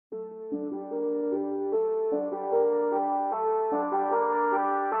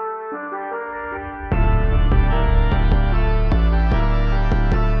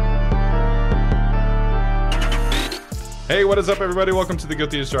Hey, what is up, everybody? Welcome to the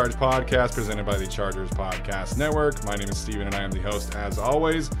Guilty as Charged podcast presented by the Chargers Podcast Network. My name is Steven, and I am the host, as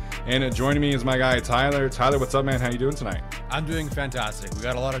always. And joining me is my guy, Tyler. Tyler, what's up, man? How you doing tonight? I'm doing fantastic. We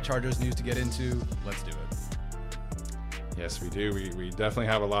got a lot of Chargers news to get into. Let's do it. Yes, we do. We definitely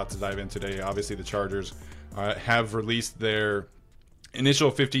have a lot to dive in today. Obviously, the Chargers have released their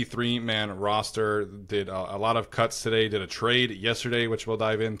initial 53-man roster. Did a lot of cuts today. Did a trade yesterday, which we'll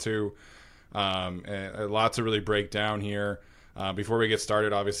dive into. And a lot to really break down here. Before we get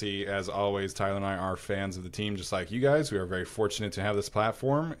started, obviously, as always, Tyler and I are fans of the team, just like you guys. We are very fortunate to have this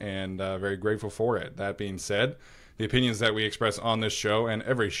platform and very grateful for it. That being said, the opinions that we express on this show and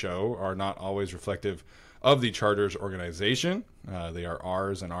every show are not always reflective of the Chargers organization. They are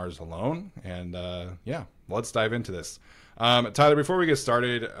ours and ours alone. And yeah, let's dive into this. Tyler, before we get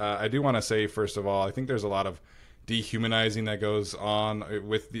started, I do want to say, first of all, I think there's a lot of dehumanizing that goes on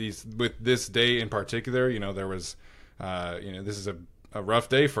with this day in particular. You know, there was this is a rough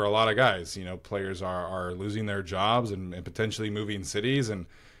day for a lot of guys. You know, players are losing their jobs and potentially moving cities, and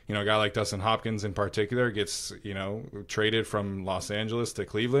you know, a guy like Dustin Hopkins in particular gets, you know, traded from Los Angeles to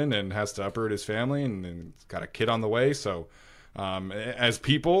Cleveland and has to uproot his family and got a kid on the way. So as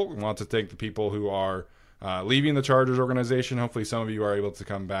people, we want to thank the people who are leaving the Chargers organization. Hopefully some of you are able to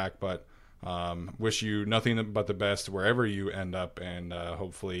come back, but wish you nothing but the best wherever you end up, and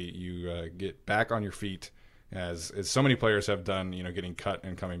hopefully you get back on your feet as so many players have done, you know, getting cut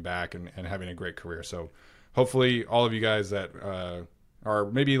and coming back and having a great career. So hopefully all of you guys that are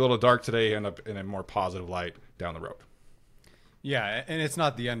maybe a little dark today end up in a more positive light down the road. Yeah, and it's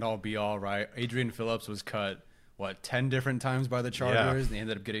not the end-all be-all, right? Adrian Phillips was cut, 10 different times by the Chargers? Yeah. And they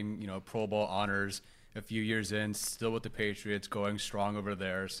ended up getting, you know, Pro Bowl honors a few years in, still with the Patriots, going strong over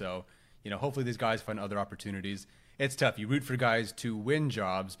there. So, you know, hopefully these guys find other opportunities. It's tough. You root for guys to win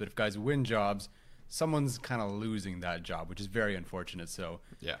jobs, but if guys win jobs, someone's kind of losing that job, which is very unfortunate. So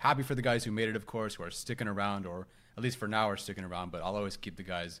yeah, happy for the guys who made it, of course, who are sticking around, or at least for now are sticking around. But I'll always keep the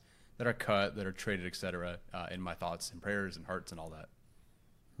guys that are cut, that are traded, etc., in my thoughts and prayers and hearts and all that.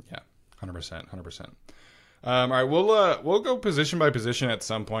 Yeah, 100%. All right, we'll go position by position at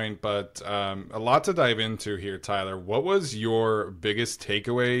some point, but a lot to dive into here, Tyler. What was your biggest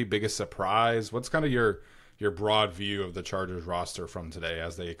takeaway, biggest surprise? What's kind of your broad view of the Chargers roster from today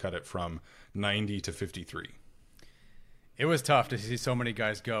as they cut it from 90 to 53? It was tough to see so many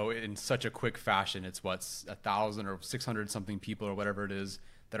guys go in such a quick fashion. It's 1,000 or 600 something people or whatever it is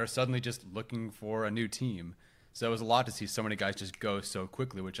that are suddenly just looking for a new team. So it was a lot to see so many guys just go so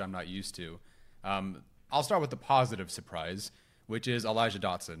quickly, which I'm not used to. I'll start with the positive surprise, which is Elijah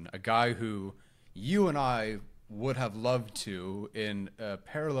Dotson, a guy who you and I would have loved to, in a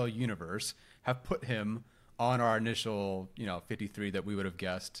parallel universe, have put him on our initial, 53 that we would have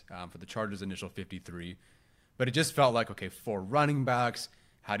guessed for the Chargers' initial 53. But it just felt like, okay, 4 running backs,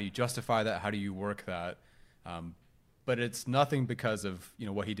 how do you justify that? How do you work that? But it's nothing because of,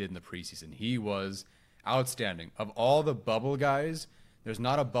 what he did in the preseason. He was outstanding. Of all the bubble guys, there's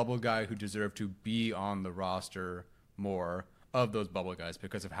not a bubble guy who deserved to be on the roster more of those bubble guys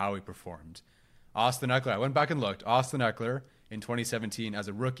because of how he performed. Austin Ekeler, I went back and looked. Austin Ekeler in 2017 as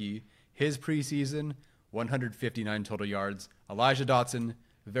a rookie, his preseason, 159 total yards. Elijah Dotson,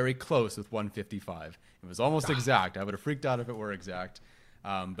 very close with 155. It was almost exact. I would have freaked out if it were exact.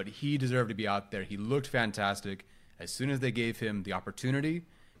 But he deserved to be out there. He looked fantastic. As soon as they gave him the opportunity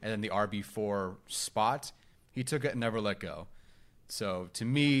and then the RB4 spot, he took it and never let go. So to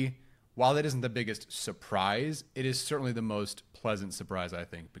me, while it isn't the biggest surprise, it is certainly the most pleasant surprise, I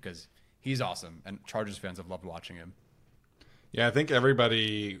think, because he's awesome, and Chargers fans have loved watching him. Yeah, I think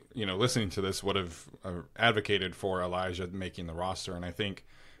everybody, listening to this would have advocated for Elijah making the roster, and I think,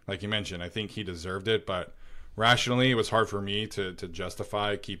 like you mentioned, I think he deserved it, but rationally, it was hard for me to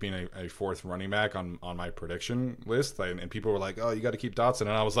justify keeping a fourth running back on my prediction list. And people were like, oh, you got to keep Dotson.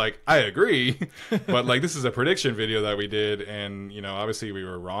 And I was like, I agree. But this is a prediction video that we did. And, obviously we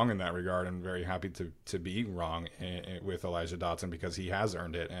were wrong in that regard. I'm very happy to be wrong with Elijah Dotson because he has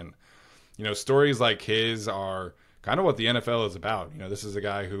earned it. And, stories like his are kind of what the NFL is about. This is a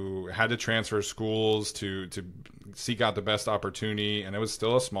guy who had to transfer schools to seek out the best opportunity. And it was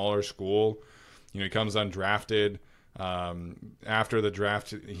still a smaller school. He comes undrafted. After the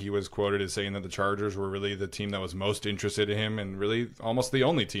draft, he was quoted as saying that the Chargers were really the team that was most interested in him and really almost the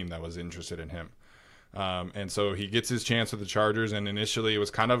only team that was interested in him. And so he gets his chance with the Chargers, and initially it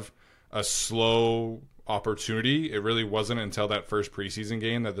was kind of a slow opportunity. It really wasn't until that first preseason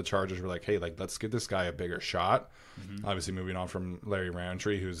game that the Chargers were like, hey, let's give this guy a bigger shot. Mm-hmm. Obviously moving on from Larry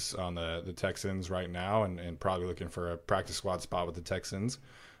Roundtree, who's on the Texans right now and probably looking for a practice squad spot with the Texans.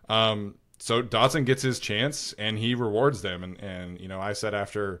 so Dotson gets his chance and he rewards them. And you know, I said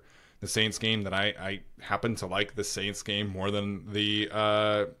after the Saints game that I happen to like the Saints game more than the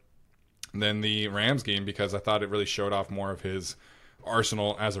Rams game, because I thought it really showed off more of his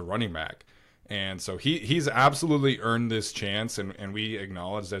arsenal as a running back. And so he's absolutely earned this chance, and we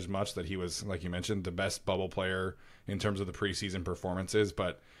acknowledged as much that he was, like you mentioned, the best bubble player in terms of the preseason performances,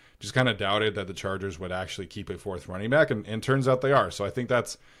 but just kind of doubted that the Chargers would actually keep a fourth running back, and turns out they are. So I think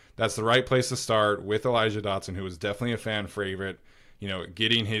that's the right place to start with Elijah Dotson, who was definitely a fan favorite, you know,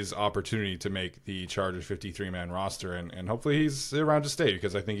 getting his opportunity to make the Chargers 53-man roster, and hopefully he's around to stay,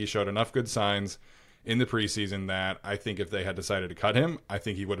 because I think he showed enough good signs in the preseason that I think if they had decided to cut him, I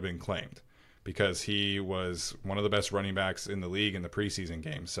think he would have been claimed, because he was one of the best running backs in the league in the preseason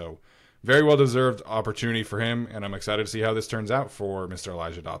game. So very well-deserved opportunity for him, and I'm excited to see how this turns out for Mr.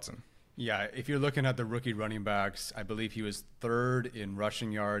 Elijah Dotson. Yeah, if you're looking at the rookie running backs, I believe he was third in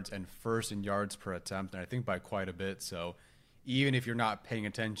rushing yards and first in yards per attempt, and I think by quite a bit. So even if you're not paying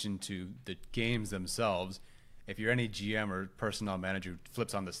attention to the games themselves, if you're any GM or personnel manager who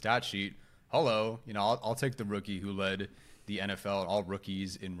flips on the stat sheet, hello, you know, I'll take the rookie who led the NFL and all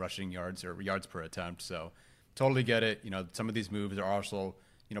rookies in rushing yards or yards per attempt. So totally get it. You know, some of these moves are also,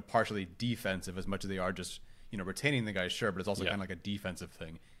 you know, partially defensive as much as they are just, you know, retaining the guy, sure, but it's also kind of like a defensive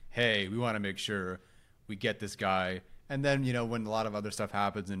thing. Hey, we want to make sure we get this guy. And then, you know, when a lot of other stuff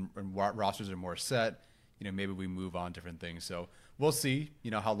happens and rosters are more set, you know, maybe we move on different things. So we'll see,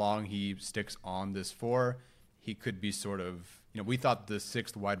 you know, how long he sticks on this for. He could be sort of, you know, we thought the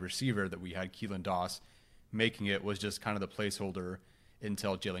sixth wide receiver that we had, Keelan Doss, making it was just kind of the placeholder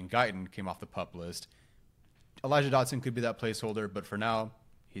until Jalen Guyton came off the PUP list. Elijah Dotson could be that placeholder, but for now,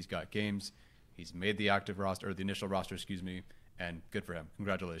 he's got games. He's made the active roster, or the initial roster, and good for him.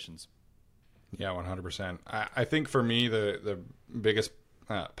 Congratulations. Yeah, 100%. I think for me, the biggest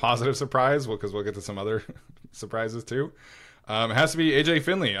positive surprise, because we'll get to some other surprises too, has to be AJ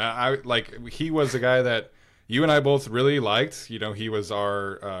Finley. He was a guy that you and I both really liked. You know, he was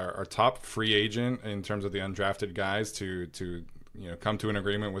our top free agent in terms of the undrafted guys to you know, come to an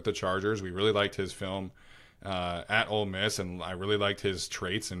agreement with the Chargers. We really liked his film at Ole Miss, and I really liked his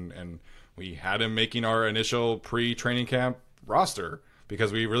traits, and we had him making our initial pre-training camp roster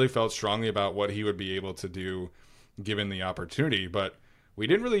because we really felt strongly about what he would be able to do given the opportunity. But we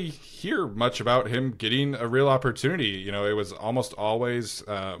didn't really hear much about him getting a real opportunity. You know, it was almost always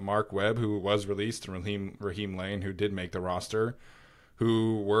Mark Webb, who was released, and Raheem Lane, who did make the roster,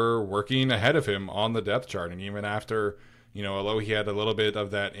 who were working ahead of him on the depth chart. And even after, you know, although he had a little bit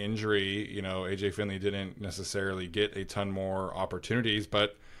of that injury, you know, AJ Finley didn't necessarily get a ton more opportunities,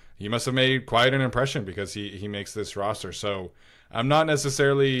 but he must have made quite an impression because he makes this roster. So I'm not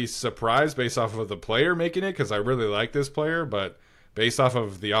necessarily surprised based off of the player making it, because I really like this player, but based off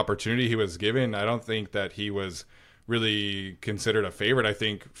of the opportunity he was given, I don't think that he was really considered a favorite. I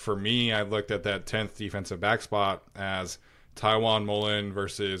think for me, I looked at that 10th defensive back spot as Tywan Mullen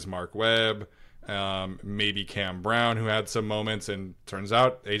versus Mark Webb, maybe Cam Brown, who had some moments, and turns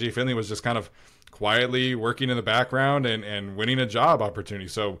out AJ Finley was just kind of quietly working in the background and winning a job opportunity.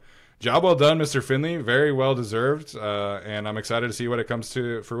 So job well done, Mr. Finley. Very well deserved. And I'm excited to see what it comes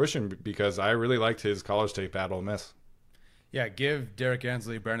to fruition, because I really liked his college tape at Ole Miss. Yeah, give Derek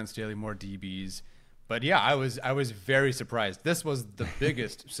Ansley, Brandon Staley more DBs. But yeah, I was very surprised. This was the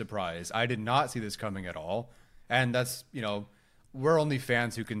biggest surprise. I did not see this coming at all. And that's, you know, we're only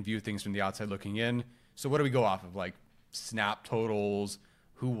fans who can view things from the outside looking in. So what do we go off of? Like snap totals,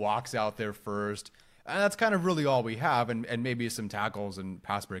 who walks out there first. And that's kind of really all we have, and maybe some tackles and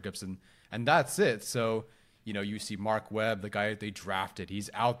pass breakups, and that's it. So, you know, you see Mark Webb, the guy they drafted, he's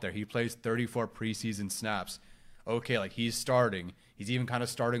out there. He plays 34 preseason snaps. Okay, like he's starting. He's even kind of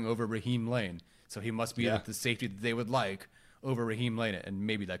starting over Raheem Lane. So he must be the safety that they would like over Raheem Lane. And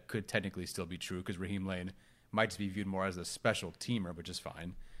maybe that could technically still be true, because Raheem Lane might just be viewed more as a special teamer, which is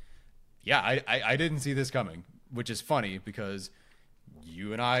fine. Yeah, I didn't see this coming, which is funny because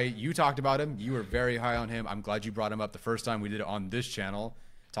you talked about him. You were very high on him. I'm glad you brought him up the first time we did it on this channel,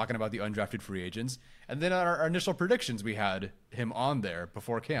 talking about the undrafted free agents. And then our initial predictions, we had him on there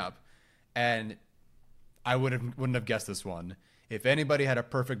before camp. And I wouldn't have guessed this one. If anybody had a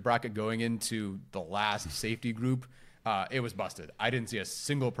perfect bracket going into the last safety group, it was busted. I didn't see a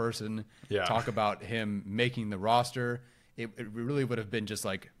single person talk about him making the roster. It really would have been just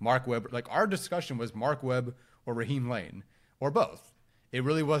like Mark Webb. Like our discussion was Mark Webb or Raheem Lane or both. It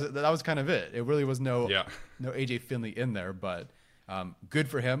really wasn't. That was kind of it. It really was no AJ Finley in there, but good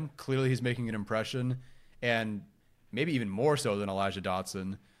for him. Clearly he's making an impression, and maybe even more so than Elijah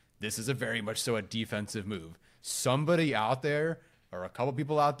Dotson. This is a very much so a defensive move. Somebody out there or a couple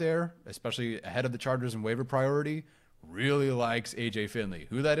people out there, especially ahead of the Chargers in waiver priority, really likes AJ Finley.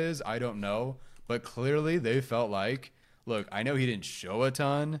 Who that is, I don't know, but clearly they felt like, look, I know he didn't show a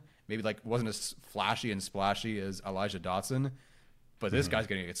ton, maybe like wasn't as flashy and splashy as Elijah Dotson, but this guy's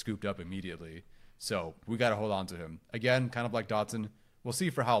going to get scooped up immediately. So we got to hold on to him. Again, kind of like Dotson. We'll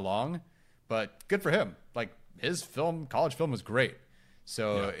see for how long, but good for him. Like his college film was great.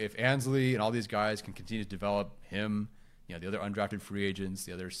 So if Ansley and all these guys can continue to develop him, the other undrafted free agents,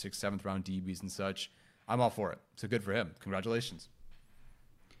 the other 6th, 7th round DBs and such, I'm all for it. So good for him. Congratulations.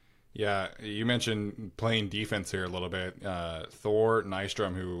 Yeah, you mentioned playing defense here a little bit. Thor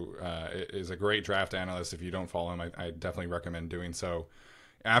Nystrom, who is a great draft analyst. If you don't follow him, I definitely recommend doing so.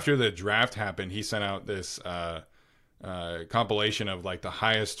 After the draft happened, he sent out this compilation of like the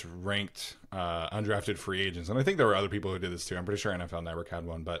highest ranked undrafted free agents. And I think there were other people who did this too. I'm pretty sure NFL Network had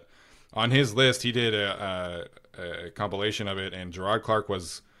one. But on his list, he did a compilation of it. And Gerard Clark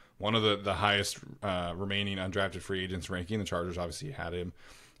was one of the highest remaining undrafted free agents ranking. The Chargers obviously had him.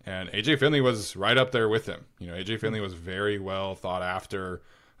 And AJ Finley was right up there with him. AJ Finley was very well thought after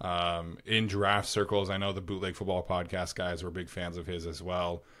in draft circles. I know the Bootleg Football Podcast guys were big fans of his as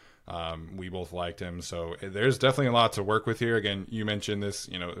well. We both liked him. So there's definitely a lot to work with here. Again, you mentioned this,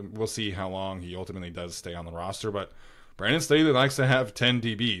 we'll see how long he ultimately does stay on the roster. But Brandon Staley likes to have 10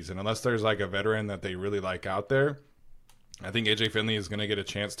 DBs. And unless there's like a veteran that they really like out there, I think AJ Finley is going to get a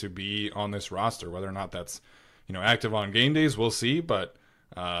chance to be on this roster. Whether or not that's, active on game days, we'll see. But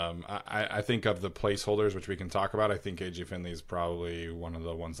I think of the placeholders, which we can talk about, I think AJ Finley is probably one of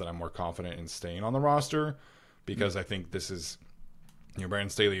the ones that I'm more confident in staying on the roster, because I think this is, Brandon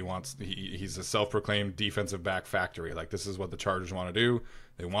Staley he's a self-proclaimed defensive back factory. Like, this is what the Chargers want to do.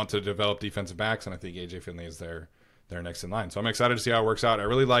 They want to develop defensive backs, and I think AJ Finley is their next in line. So I'm excited to see how it works out. I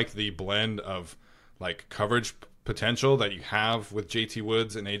really like the blend of like coverage potential that you have with JT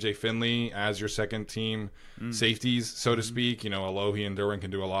Woods and AJ Finley as your second team safeties, so to speak. Alohi and Derwin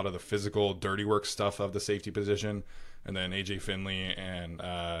can do a lot of the physical dirty work stuff of the safety position, and then AJ Finley and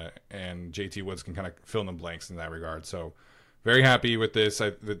JT Woods can kind of fill in the blanks in that regard. So very happy with this.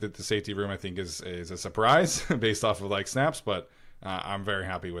 The safety room I think is a surprise based off of like snaps, but I'm very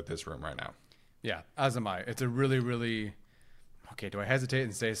happy with this room right now. Yeah, as am I. It's a really, really okay. Do I hesitate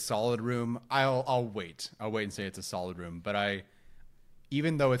and say solid room? I'll wait. I'll wait and say it's a solid room. But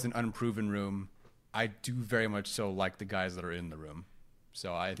even though it's an unproven room, I do very much so like the guys that are in the room.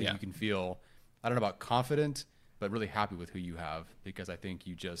 So I think you can feel, I don't know about confident, but really happy with who you have, because I think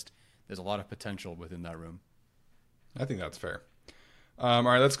there's a lot of potential within that room. I think that's fair. All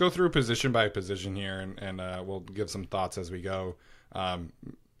right, let's go through position by position here, and we'll give some thoughts as we go.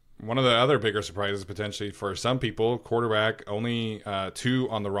 One of the other bigger surprises potentially for some people, quarterback, only 2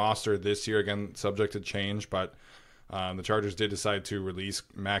 on the roster this year, again, subject to change, but the Chargers did decide to release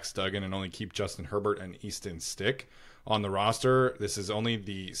Max Duggan and only keep Justin Herbert and Easton Stick on the roster. This is only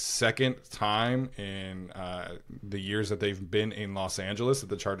the second time in the years that they've been in Los Angeles that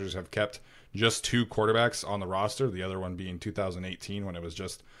the Chargers have kept just 2 quarterbacks on the roster, the other one being 2018 when it was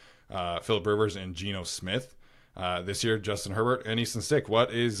just Phillip Rivers and Geno Smith. This year, Justin Herbert and Easton Stick.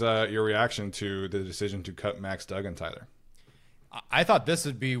 What is your reaction to the decision to cut Max Duggan, Tyler? I thought this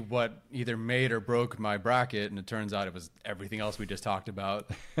would be what either made or broke my bracket, and it turns out it was everything else we just talked about.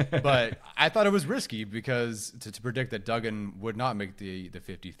 But I thought it was risky because to predict that Duggan would not make the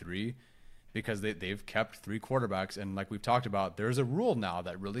 53, because they've kept 3 quarterbacks, and like we've talked about, there's a rule now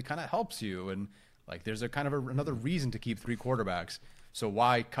that really kind of helps you, and like there's a kind of another reason to keep 3 quarterbacks. So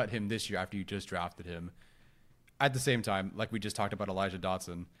why cut him this year after you just drafted him? At the same time, like we just talked about Elijah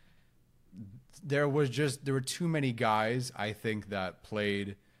Dotson, there were too many guys, I think, that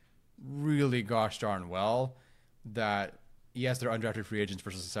played really gosh darn well. That, yes, they're undrafted free agents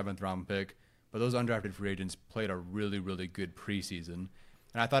versus a 7th round pick, but those undrafted free agents played a really, really good preseason.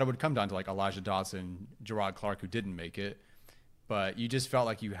 And I thought it would come down to like Elijah Dotson, Gerard Clark, who didn't make it, but you just felt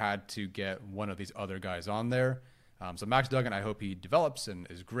like you had to get one of these other guys on there. So Max Duggan, I hope he develops and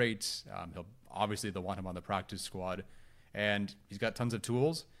is great. They'll want him on the practice squad, and he's got tons of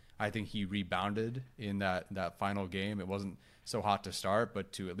tools. I think he rebounded in that final game. It wasn't so hot to start,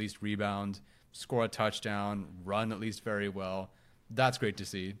 but to at least rebound, score a touchdown, run at least very well. That's great to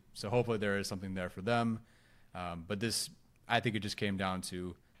see. So hopefully there is something there for them. But this, I think it just came down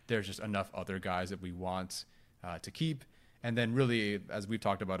to there's just enough other guys that we want to keep. And then really, as we've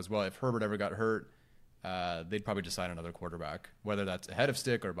talked about as well, if Herbert ever got hurt, they'd probably just sign another quarterback, whether that's ahead of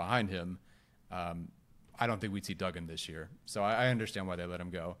Stick or behind him. I don't think we'd see Duggan this year. So I understand why they let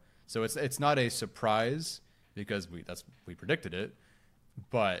him go. So it's not a surprise because we predicted it,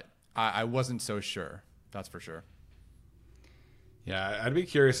 but I wasn't so sure. That's for sure. Yeah, I'd be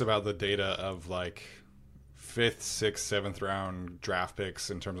curious about the data of like fifth, sixth, seventh round draft picks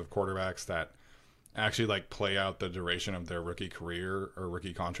in terms of quarterbacks that actually like play out the duration of their rookie career or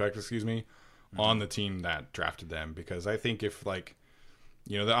rookie contract, excuse me, on the team that drafted them. Because I think if like,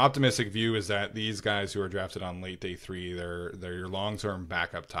 you know, the optimistic view is that these guys who are drafted on late day 3, they're your long term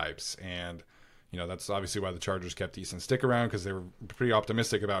backup types, and you know that's obviously why the Chargers kept Easton Stick around, because they were pretty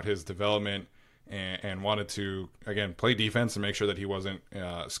optimistic about his development and wanted to again play defense and make sure that he wasn't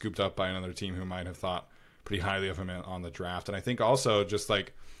scooped up by another team who might have thought pretty highly of him on the draft. And I think also just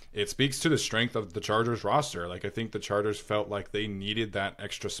like it speaks to the strength of the Chargers roster. Like I think the Chargers felt like they needed that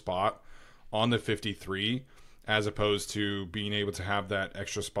extra spot on the 53 as opposed to being able to have that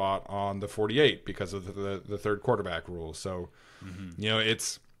extra spot on the 48 because of the third quarterback rule. So, you know,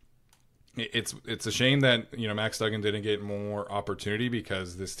 it's a shame that, you know, Max Duggan didn't get more opportunity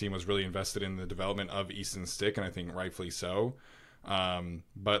because this team was really invested in the development of Easton Stick, and I think rightfully so.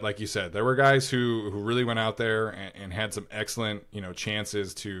 But like you said, there were guys who really went out there and had some excellent, you know,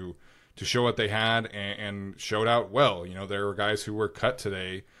 chances to show what they had and showed out well. You know, there were guys who were cut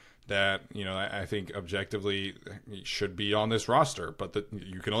today that, you know, I think objectively should be on this roster, but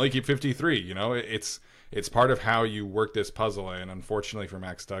you can only keep 53. You know, it's part of how you work this puzzle. And unfortunately for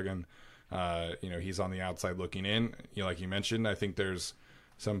Max Duggan, you know, he's on the outside looking in. You know, like you mentioned, I think there's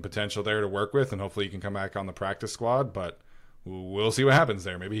some potential there to work with, and hopefully he can come back on the practice squad, but we'll see what happens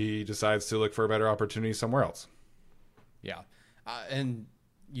there. Maybe he decides to look for a better opportunity somewhere else. Yeah. And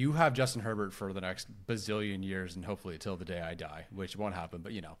you have Justin Herbert for the next bazillion years, and hopefully till the day I die, which won't happen,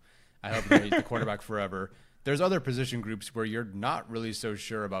 but you know, I hope he's the quarterback forever. There's other position groups where you're not really so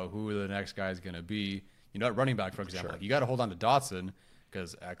sure about who the next guy is going to be. You know, at running back, for example, like you got to hold on to Dotson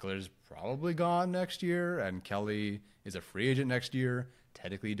because Eckler's probably gone next year, and Kelly is a free agent next year.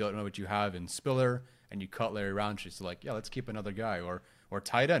 Technically, you don't know what you have in Spiller, and you cut Larry Rountree. So, like, yeah, let's keep another guy. Or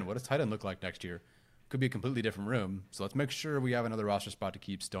tight end. What does tight end look like next year? Could be a completely different room. So let's make sure we have another roster spot to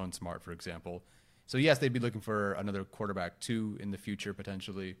keep Stone Smart, for example. So, yes, they'd be looking for another quarterback, too, in the future,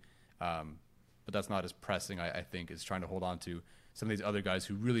 potentially. But that's not as pressing, I think, as trying to hold on to some of these other guys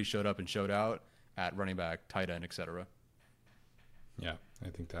who really showed up and showed out at running back, tight end, etc. Yeah, I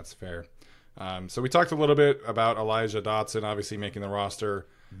think that's fair. So we talked a little bit about Elijah Dotson obviously making the roster.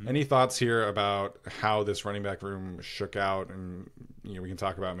 Any thoughts here about how this running back room shook out? And you know, we can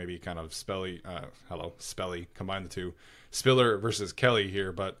talk about maybe kind of Spelly, combine the two, Spiller versus Kelly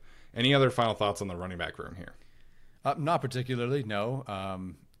here. But any other final thoughts on the running back room here? Not particularly,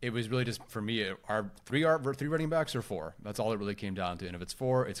 no. It was really just for me. Are three running backs or 4? That's all it really came down to. And if it's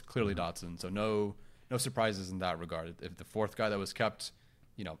 4, it's clearly Dotson. So no surprises in that regard. If the 4th guy that was kept,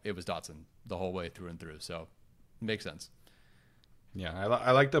 you know, it was Dotson the whole way through and through. So it makes sense. Yeah,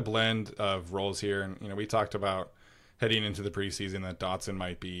 I like the blend of roles here. And, you know, we talked about heading into the preseason that Dotson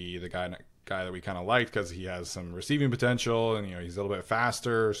might be the guy that we kind of liked because he has some receiving potential and, you know, he's a little bit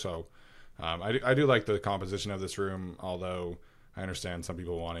faster. So I do like the composition of this room, although I understand some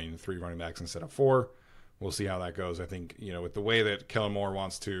people wanting 3 running backs instead of 4. We'll see how that goes. I think, you know, with the way that Kellen Moore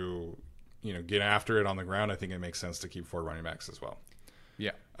wants to, you know, get after it on the ground, I think it makes sense to keep 4 running backs as well.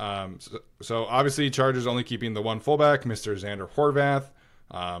 Yeah. So obviously Chargers only keeping the one fullback, Mr. Xander Horvath,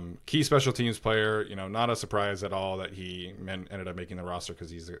 key special teams player. You know, not a surprise at all that he ended up making the roster because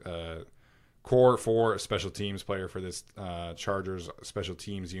he's a core 4 special teams player for this Chargers special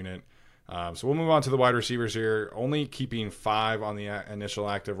teams unit. So we'll move on to the wide receivers here. Only keeping 5 on the initial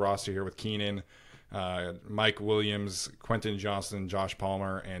active roster here with Keenan, Mike Williams, Quentin Johnston, Josh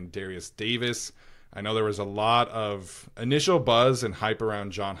Palmer, and Darius Davis. I know there was a lot of initial buzz and hype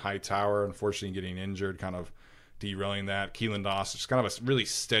around John Hightower, unfortunately getting injured, kind of derailing that. Keelan Doss, just kind of a really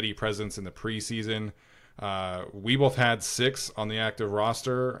steady presence in the preseason. We both had 6 on the active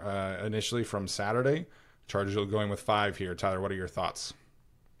roster initially from Saturday. Chargers are going with 5 here. Tyler, what are your thoughts?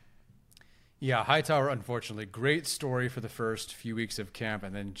 Yeah, Hightower, unfortunately, great story for the first few weeks of camp,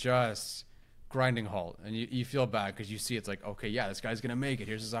 and then just grinding halt. And you feel bad because you see it's like, okay, yeah, this guy's going to make it.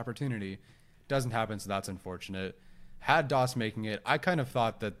 Here's his opportunity. Doesn't happen, so that's unfortunate. Had Doss making it, I kind of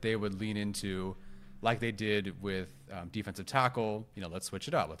thought that they would lean into, like they did with defensive tackle, you know, let's switch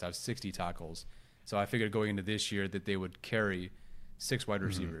it up. Let's have 60 tackles. So I figured going into this year that they would carry 6 wide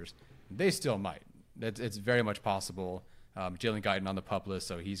receivers. They still might. It's very much possible. Jalen Guyton on the PUP list,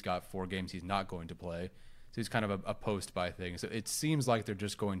 so he's got 4 games he's not going to play. So he's kind of a post-by thing. So it seems like they're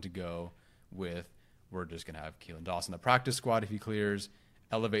just going to go with, we're just going to have Keelan Doss in the practice squad if he clears,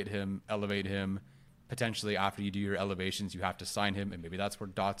 elevate him. Potentially after you do your elevations, you have to sign him, and maybe that's where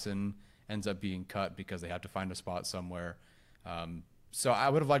Dotson ends up being cut because they have to find a spot somewhere. So I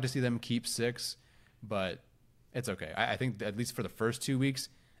would have liked to see them keep 6, but It's okay. I think that at least for the first 2 weeks,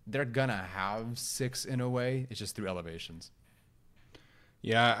 they're gonna have 6 in a way. It's just through elevations.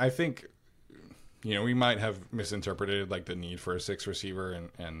 Yeah, I think we might have misinterpreted like the need for a 6 receiver,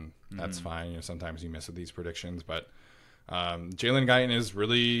 and that's fine. Sometimes you miss with these predictions, but Jalen Guyton is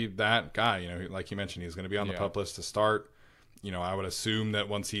really that guy. Like you mentioned, he's going to be on the pup list to start. I would assume that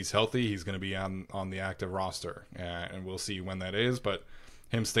once he's healthy, he's going to be on the active roster, and we'll see when that is. But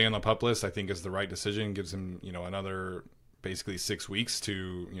him staying on the pup list, I think, is the right decision. Gives him, another basically 6 weeks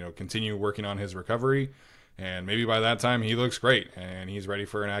to, continue working on his recovery. And maybe by that time he looks great and he's ready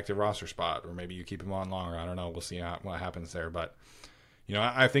for an active roster spot, or maybe you keep him on longer. I don't know. We'll see what happens there. But,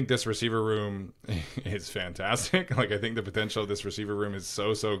 I think this receiver room is fantastic. Like, I think the potential of this receiver room is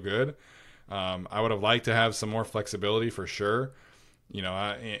so, so good. I would have liked to have some more flexibility for sure.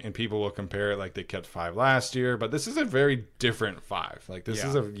 And people will compare it like they kept 5 last year, but this is a very different 5. Like, this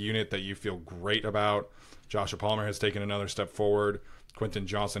is a unit that you feel great about. Joshua Palmer has taken another step forward. Quentin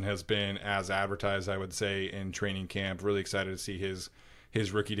Johnson has been as advertised, I would say, in training camp. Really excited to see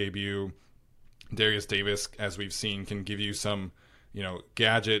his rookie debut. Darius Davis, as we've seen, can give you some,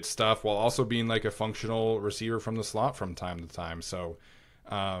 gadget stuff while also being like a functional receiver from the slot from time to time. So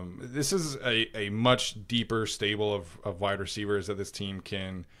this is a much deeper stable of wide receivers that this team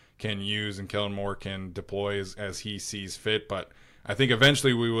can use, and Kellen Moore can deploy as he sees fit. But I think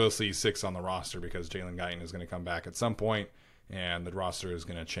eventually we will see 6 on the roster because Jalen Guyton is going to come back at some point, and the roster is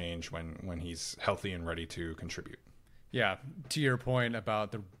going to change when he's healthy and ready to contribute. Yeah, to your point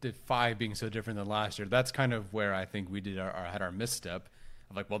about the 5 being so different than last year, that's kind of where I think we had our misstep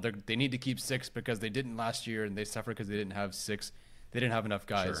of like, well, they need to keep 6 because they didn't last year, and they suffered because they didn't have 6. They didn't have enough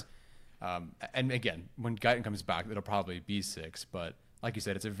guys. Sure. And again, when Guyton comes back, it'll probably be 6. But like you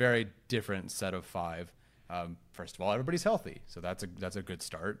said, it's a very different set of 5. First of all, everybody's healthy, so that's a good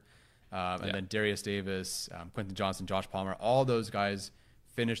start. And then Darius Davis, Quentin Johnson, Josh Palmer, all those guys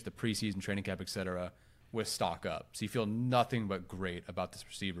finished the preseason training camp, etc., with stock up. So you feel nothing but great about this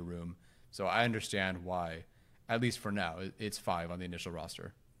receiver room. So I understand why, at least for now, it's 5 on the initial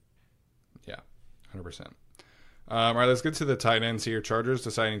roster. Yeah, 100%. All right, let's get to the tight ends here. Chargers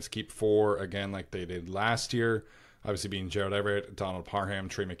deciding to keep 4 again like they did last year. Obviously being Gerald Everett, Donald Parham,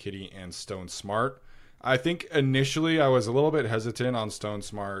 Trey McKitty, and Stone Smart. I think initially I was a little bit hesitant on Stone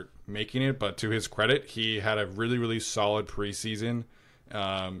Smart making it, but to his credit, he had a really, really solid preseason.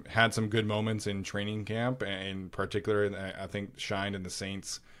 Had some good moments in training camp, and in particular, I think shined in the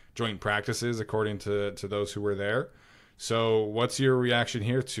Saints joint practices, according to those who were there. So what's your reaction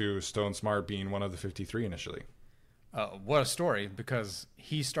here to Stone Smart being one of the 53 initially? What a story, because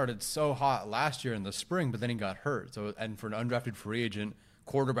he started so hot last year in the spring, but then he got hurt. So, and for an undrafted free agent,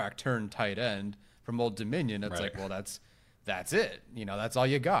 quarterback turned tight end from Old Dominion, it's like, well, that's it. That's all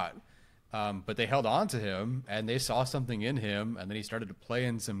you got. But they held on to him, and they saw something in him, and then he started to play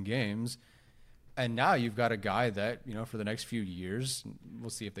in some games. And now you've got a guy that, for the next few years, we'll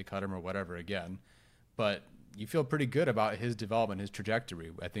see if they cut him or whatever again, but you feel pretty good about his development, his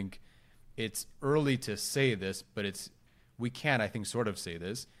trajectory. I think it's early to say this, but we can, I think, sort of say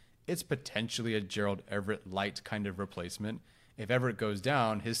this. It's potentially a Gerald Everett light kind of replacement. If Everett goes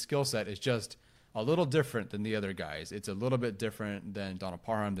down, his skill set is just a little different than the other guys. It's a little bit different than Donald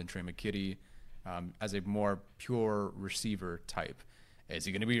Parham, than Trey McKitty, as a more pure receiver type. Is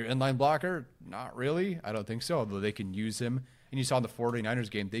he going to be your inline blocker? Not really. I don't think so, although they can use him. And you saw in the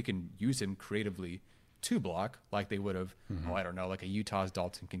 49ers game, they can use him creatively to block like they would have, I don't know, like a Utah's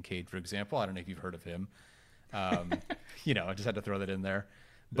Dalton Kincaid, for example. I don't know if you've heard of him. I just had to throw that in there.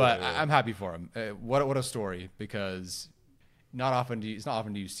 But I'm happy for him. What a story, because it's not often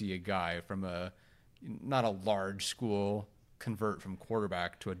do you see a guy from not a large school convert from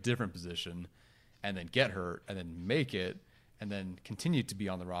quarterback to a different position and then get hurt and then make it and then continue to be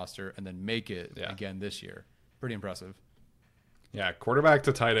on the roster and then make it again this year. Pretty impressive. Yeah, quarterback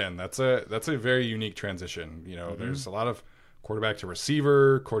to tight end. That's a very unique transition. There's a lot of quarterback to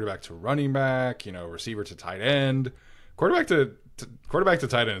receiver, quarterback to running back, receiver to tight end. Quarterback to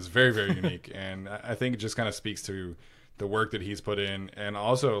tight end is very, very unique. And I think it just kind of speaks to the work that he's put in. And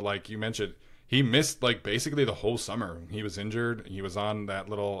also, like you mentioned, he missed like basically the whole summer. He was injured. He was on that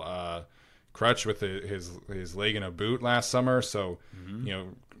little crutch with his leg in a boot last summer. So,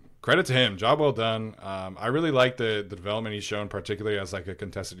 credit to him. Job well done. I really like the development he's shown, particularly as like a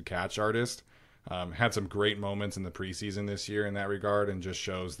contested catch artist. Had some great moments in the preseason this year in that regard, and just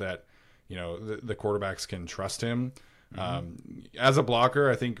shows that the quarterbacks can trust him. As a blocker,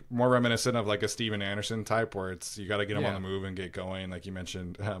 I think more reminiscent of like a Steven Anderson type, where it's you got to get him on the move and get going. Like you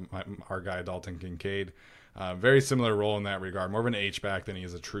mentioned, our guy Dalton Kincaid, very similar role in that regard. More of an H-back than he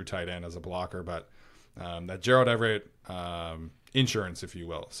is a true tight end as a blocker, but that Gerald Everett insurance, if you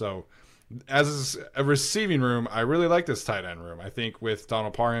will. So as a receiving room, I really like this tight end room. I think with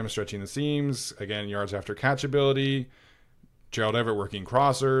Donald Parham stretching the seams, again, yards after catch ability, Gerald Everett working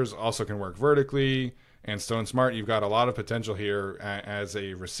crossers, also can work vertically, and Stone Smart, you've got a lot of potential here as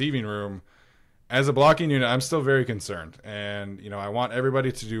a receiving room. As a blocking unit, I'm still very concerned. And, I want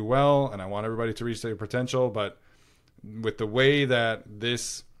everybody to do well, and I want everybody to reach their potential, but with the way that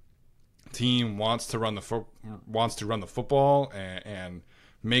this team wants to run the football and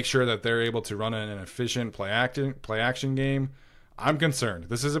make sure that they're able to run an efficient play action game, I'm concerned.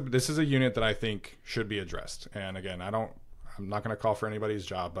 This is a unit that I think should be addressed. And again, I'm not going to call for anybody's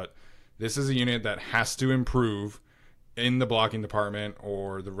job, but this is a unit that has to improve in the blocking department,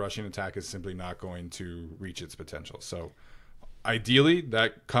 or the rushing attack is simply not going to reach its potential. So ideally,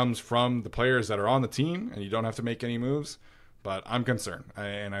 that comes from the players that are on the team, and you don't have to make any moves. But I'm concerned,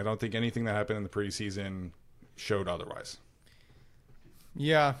 and I don't think anything that happened in the preseason showed otherwise.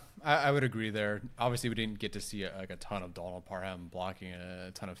 Yeah, I would agree there. Obviously, we didn't get to see a ton of Donald Parham blocking,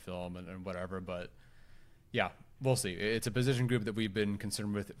 a ton of film and whatever, but yeah, we'll see. It's a position group that we've been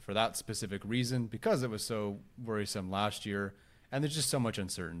concerned with for that specific reason, because it was so worrisome last year, and there's just so much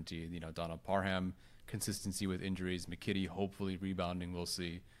uncertainty. Donald Parham, consistency with injuries, McKitty hopefully rebounding, we'll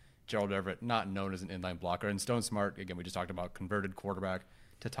see. Gerald Everett, not known as an inline blocker. And Stone Smart, again, we just talked about, converted quarterback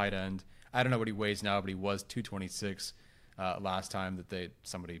to tight end. I don't know what he weighs now, but he was 226 last time that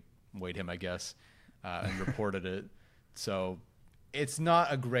somebody weighed him, I guess, and reported it. So it's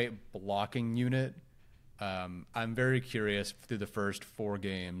not a great blocking unit. I'm very curious through the first 4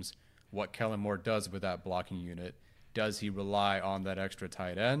 games what Kellen Moore does with that blocking unit. Does he rely on that extra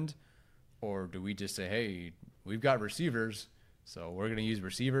tight end? Or do we just say, hey, we've got receivers, so we're going to use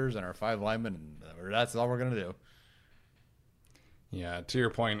receivers and our 5 linemen, and that's all we're going to do? Yeah, to your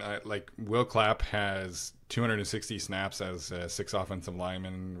point, Will Clapp has 260 snaps as a 6 offensive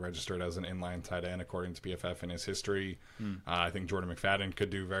lineman, registered as an inline tight end according to PFF in his history. I think Jordan McFadden could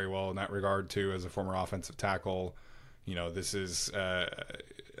do very well in that regard too, as a former offensive tackle. This is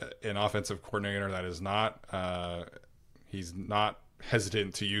an offensive coordinator that is not he's not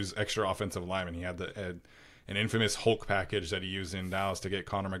hesitant to use extra offensive linemen. He had an infamous Hulk package that he used in Dallas to get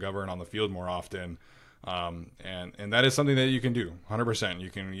Connor McGovern on the field more often. And that is something that you can do 100%. You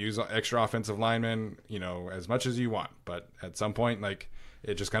can use extra offensive linemen, as much as you want, but at some point,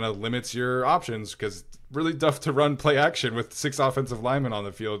 it just kind of limits your options, because it's really tough to run play action with 6 offensive linemen on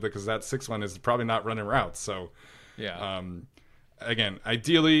the field, because that 6th one is probably not running routes. So yeah, again,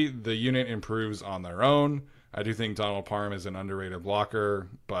 ideally the unit improves on their own. I do think Donald Parham is an underrated blocker,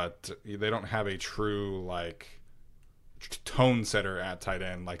 but they don't have a true tone setter at tight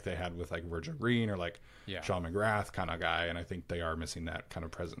end like they had with Virgil Green or Sean McGrath kind of guy, and I think they are missing that kind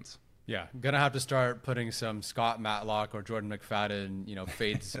of presence. Yeah, gonna have to start putting some Scott Matlock or Jordan McFadden,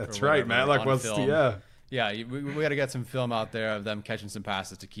 fades. That's right, Matlock wants to. Yeah, we got to get some film out there of them catching some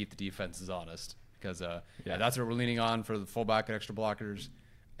passes to keep the defenses honest, because that's what we're leaning on for the fullback and extra blockers.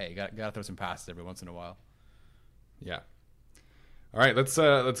 Hey, got to throw some passes every once in a while. Yeah. All right, let's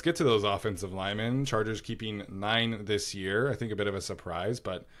get to those offensive linemen. Chargers keeping 9 this year. I think a bit of a surprise,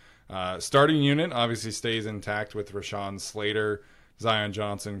 but starting unit obviously stays intact with Rashawn Slater, Zion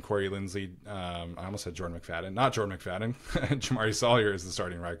Johnson, Corey Linsley. I almost said Jordan McFadden. Not Jordan McFadden. Jamari Sawyer is the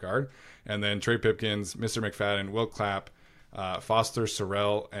starting right guard. And then Trey Pipkins, Mr. McFadden, Will Clapp, Foster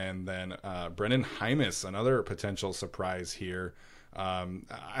Sorrell, and then Brendan Hymus, another potential surprise here.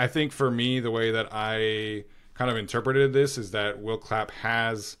 I think for me, the way that I kind of interpreted this is that Will Clapp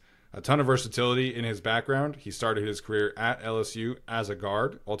has a ton of versatility in his background. He started his career at LSU as a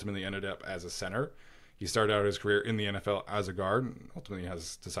guard, ultimately ended up as a center. He started out his career in the NFL as a guard, and ultimately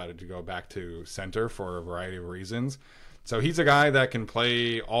has decided to go back to center for a variety of reasons. So he's a guy that can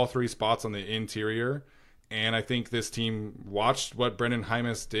play all 3 spots on the interior, and I think this team watched what Brendan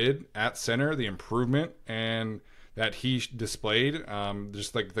Hymus did at center, the improvement and that he displayed,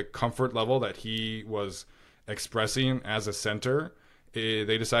 just the comfort level that he was expressing as a center.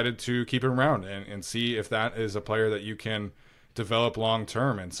 They decided to keep him around and see if that is a player that you can develop long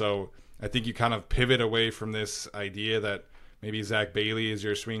term. And so I think you kind of pivot away from this idea that maybe Zach Bailey is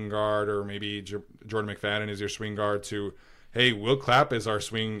your swing guard, or maybe Jordan McFadden is your swing guard, to, hey, Will Clapp is our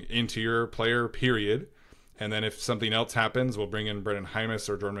swing interior player, period. And then if something else happens, we'll bring in Brendan Hymus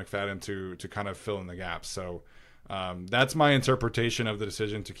or Jordan McFadden to kind of fill in the gaps. So that's my interpretation of the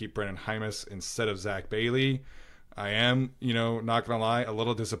decision to keep Brendan Hymus instead of Zach Bailey. I am, not going to lie, a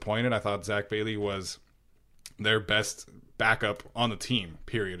little disappointed. I thought Zach Bailey was their best backup on the team,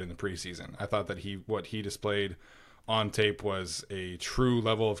 period, in the preseason. I thought that what he displayed on tape was a true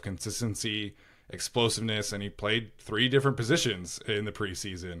level of consistency, explosiveness, and he played 3 different positions in the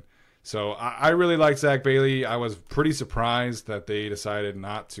preseason. So I really like Zach Bailey. I was pretty surprised that they decided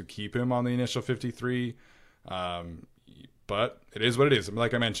not to keep him on the initial 53. But it is what it is.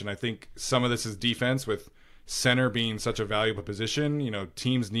 Like I mentioned, I think some of this is defense with center being such a valuable position. You know,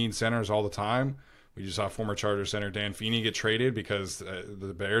 teams need centers all the time. We just saw former Charger center Dan Feeney get traded because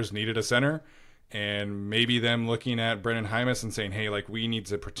the Bears needed a center. And maybe them looking at Brendan Hymas and saying, hey, like, we need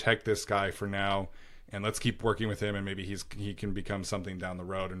to protect this guy for now, and let's keep working with him, and maybe he can become something down the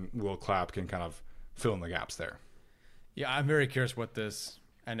road, and Will Clapp can kind of fill in the gaps there. Yeah, I'm very curious what this,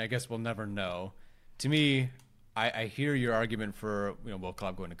 and I guess we'll never know. To me, I hear your argument for, you know, Will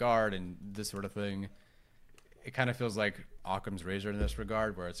Clapp going to guard and this sort of thing. It kind of feels like Occam's razor in this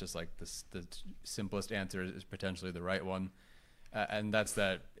regard, where it's just like the simplest answer is potentially the right one. And that's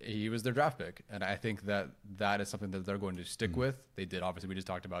that he was their draft pick. And I think that is something that they're going to stick with. They did, obviously, we just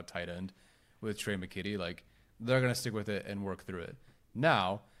talked about tight end with Trey McKitty. Like, they're going to stick with it and work through it.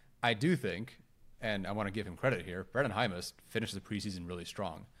 Now, I do think, and I want to give him credit here, Brendan Hymas finished the preseason really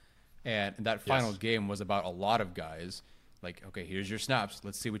strong. And that final game was about a lot of guys. Like, okay, here's your snaps.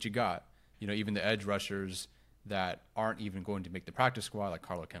 Let's see what you got. You know, even the edge rushers that aren't even going to make the practice squad, like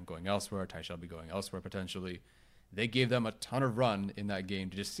Carlo Kemp going elsewhere, Ty Shelby going elsewhere potentially. They gave them a ton of run in that game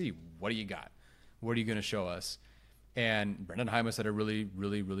to just see, what do you got? What are you going to show us? And Brendan Hymas had a really,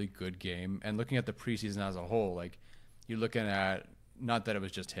 really, really good game. And looking at the preseason as a whole, like, you're looking at, not that it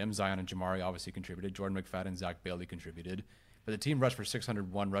was just him, Zion and Jamari obviously contributed, Jordan McFadden and Zach Bailey contributed, but the team rushed for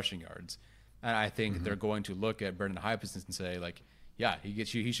 601 rushing yards. And I think they're going to look at Brendan Hymas and say, like, yeah,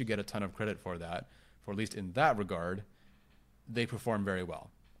 he should get a ton of credit for that. For at least in that regard, they performed very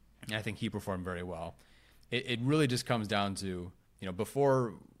well. And I think he performed very well. It really just comes down to, you know,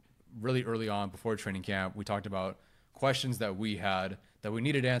 before, really early on, before training camp, we talked about questions that we had that we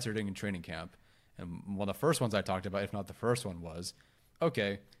needed answered in training camp. And one of the first ones I talked about, if not the first one, was,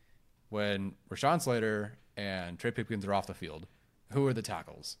 okay, when Rashawn Slater and Trey Pipkins are off the field, who are the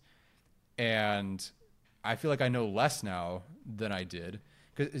tackles? And I feel like I know less now than I did.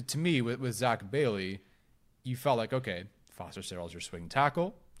 Because to me, with Zach Bailey, you felt like, okay, Foster Sarell's your swing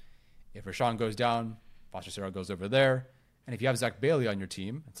tackle. If Rashawn goes down, Foster Sarell goes over there. And if you have Zach Bailey on your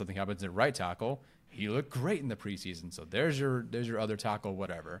team and something happens at right tackle, he looked great in the preseason. So there's your other tackle,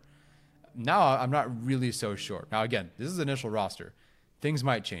 whatever. Now I'm not really so sure. Now, again, this is the initial roster. Things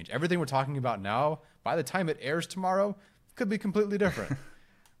might change. Everything we're talking about now, by the time it airs tomorrow, could be completely different.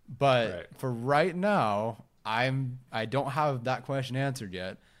 But for right now, I don't have that question answered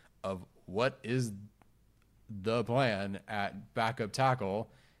yet of what is the plan at backup tackle.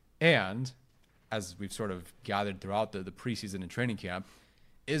 And as we've sort of gathered throughout the preseason and training camp,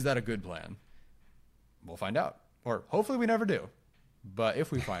 is that a good plan? We'll find out. Or hopefully we never do. But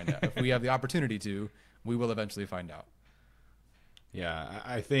if we find out, if we have the opportunity to, we will eventually find out. Yeah,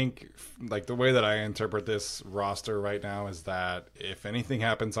 I think, like, the way that I interpret this roster right now is that if anything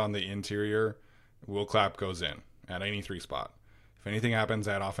happens on the interior, Will Clapp goes in at any 3 spot. If anything happens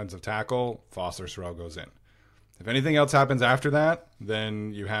at offensive tackle, Foster Sarell goes in. If anything else happens after that,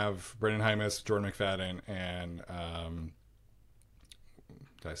 then you have Brendan Hymas, Jordan McFadden, and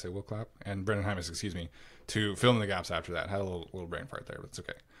did I say Will Clapp? And Brendan Hymas, excuse me, to fill in the gaps after that. Had a little brain fart there, but it's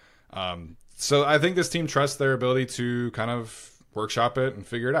okay. So I think this team trusts their ability to kind of workshop it and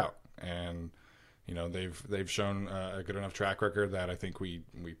figure it out. And, you know, they've shown a good enough track record that I think we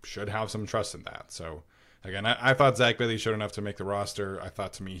should have some trust in that. So, again, I thought Zach Bailey showed enough to make the roster. I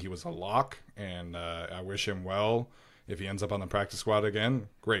thought, to me, he was a lock, and I wish him well. If he ends up on the practice squad again,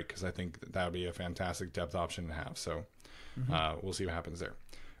 great, because I think that would be a fantastic depth option to have. So we'll see what happens there.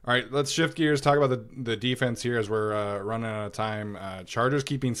 All right, let's shift gears, talk about the defense here as we're running out of time. Chargers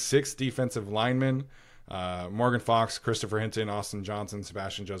keeping 6 defensive linemen. Morgan Fox, Christopher Hinton, Austin Johnson,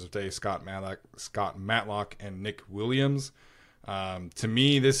 Sebastian Joseph Day, Scott Matlock, and Nick Williams. To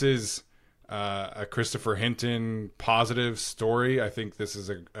me, this is a Christopher Hinton positive story. I think this is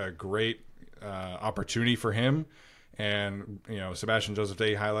a great opportunity for him. And, you know, Sebastian Joseph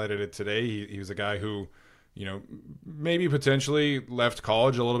Day highlighted it today. He was a guy who, you know, maybe potentially left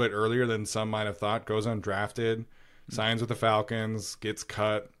college a little bit earlier than some might have thought, goes undrafted, signs with the Falcons, gets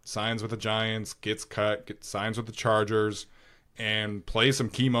cut, signs with the Giants, gets cut, signs with the Chargers, and plays some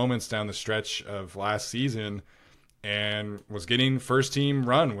key moments down the stretch of last season, and was getting first team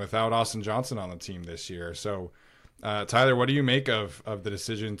run without Austin Johnson on the team this year. So, Tyler, what do you make of the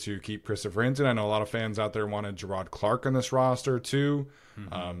decision to keep Christopher Hinton? I know a lot of fans out there wanted Gerard Clark on this roster too.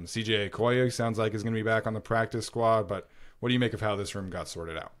 CJ Okoye sounds like is going to be back on the practice squad, but what do you make of how this room got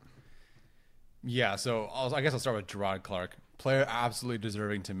sorted out? Yeah, so I guess I'll start with Gerard Clark. player absolutely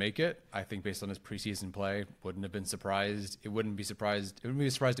deserving to make it. I think based on his preseason play, wouldn't have been surprised. It wouldn't be a surprise to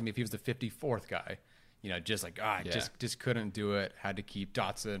me if he was the 54th guy. Just like, just couldn't do it. Had to keep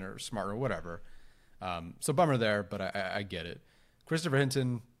Dotson or Smart or whatever. So bummer there, but I get it. Christopher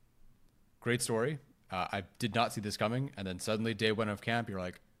Hinton, great story. I did not see this coming. And then suddenly day one of camp, you're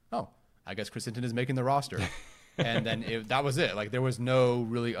like, oh, I guess Chris Hinton is making the roster. And then that was it. Like there was no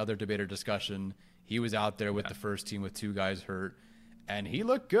really other debate or discussion. He was out there with the first team with 2 guys hurt, and he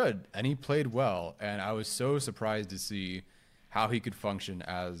looked good and he played well. And I was so surprised to see how he could function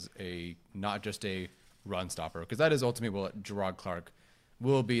as not just a run stopper, because that is ultimately what Gerard Clark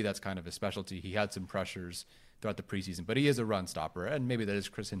will be. That's kind of his specialty. He had some pressures throughout the preseason, but he is a run stopper, and maybe that is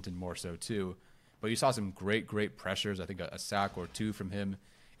Chris Hinton more so too. But you saw some great pressures. I think a sack or 2 from him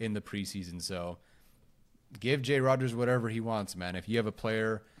in the preseason. So give Jay Rodgers whatever he wants, man. If you have a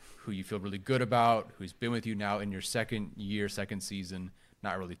player who you feel really good about, who's been with you now in your second season,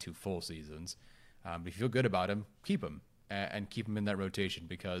 not really 2 full seasons, but if you feel good about him, keep him and keep him in that rotation,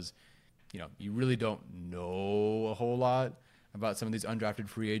 because you really don't know a whole lot about some of these undrafted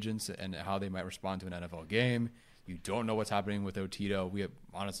free agents and how they might respond to an NFL game. You don't know what's happening with Otito.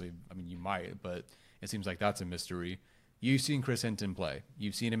 You might, but it seems like that's a mystery. You've seen Chris Hinton play.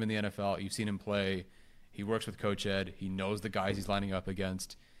 You've seen him in the NFL. You've seen him play. He works with Coach Ed. He knows the guys he's lining up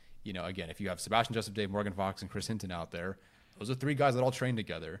against. Again, if you have Sebastian Joseph Day, Morgan Fox, and Chris Hinton out there, those are 3 guys that all train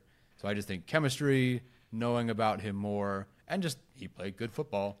together. So I just think chemistry, knowing about him more, and just he played good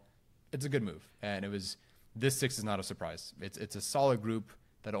football. It's a good move. And this 6 is not a surprise. It's a solid group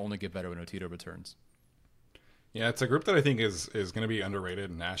that'll only get better when Otito returns. Yeah, it's a group that I think is going to be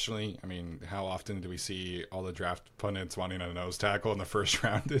underrated nationally. I mean, how often do we see all the draft pundits wanting a nose tackle in the first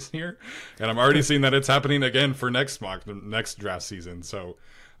round this year? And I'm already seeing that it's happening again for next draft season. So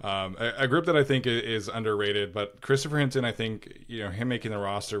a group that I think is underrated. But Christopher Hinton, I think, him making the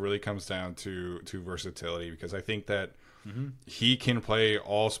roster really comes down to versatility, because I think that he can play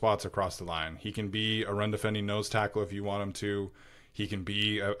all spots across the line. He can be a run defending nose tackle if you want him to. He can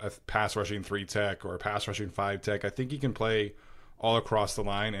be a pass rushing 3 tech or a pass rushing 5 tech. I think he can play all across the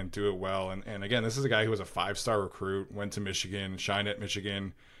line and do it well. And again, this is a guy who was a 5-star recruit, went to Michigan, shined at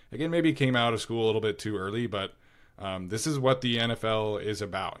Michigan. Again, maybe came out of school a little bit too early, but this is what the NFL is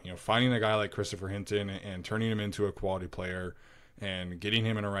about. Finding a guy like Christopher Hinton and turning him into a quality player and getting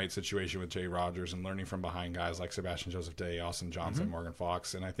him in a right situation with Jay Rodgers and learning from behind guys like Sebastian Joseph Day, Austin Johnson, Morgan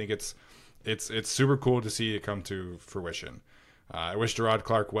Fox. And I think it's super cool to see it come to fruition. I wish Gerard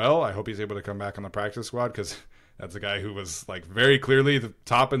Clark well. I hope he's able to come back on the practice squad, because that's a guy who was very clearly the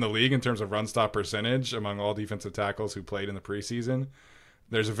top in the league in terms of run stop percentage among all defensive tackles who played in the preseason.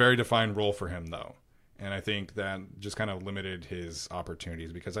 There's a very defined role for him, though. And I think that just kind of limited his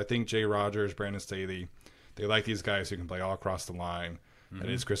opportunities, because I think Jay Rodgers, Brandon Staley, they like these guys who can play all across the line. That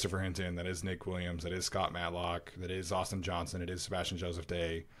is Christopher Hinton, that is Nick Williams, that is Scott Matlock, that is Austin Johnson, it is Sebastian Joseph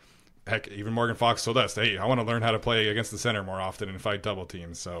Day. Heck, even Morgan Fox told us, hey, I want to learn how to play against the center more often and fight double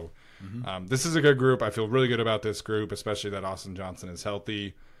teams. So this is a good group. I feel really good about this group, especially that Austin Johnson is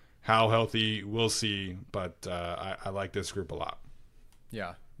healthy. How healthy, we'll see. But I like this group a lot.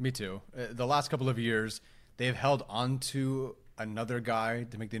 Yeah, me too. The last couple of years, they've held on to another guy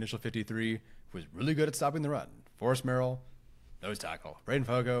to make the initial 53 who was really good at stopping the run. Forrest Merrill, nose tackle. Braden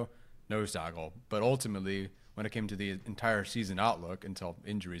Fogo, nose tackle. But ultimately, when it came to the entire season outlook until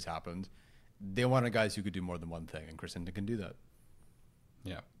injuries happened, they wanted guys who could do more than one thing, and Chris Hinton can do that.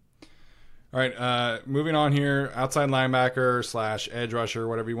 Yeah. All right, moving on here. Outside linebacker / edge rusher,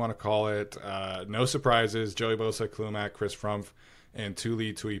 whatever you want to call it. No surprises. Joey Bosa, Khalil Mack, Chris Frumpf, and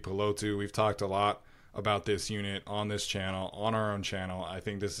Tuli Tuipulotu. We've talked a lot about this unit on this channel, on our own channel. I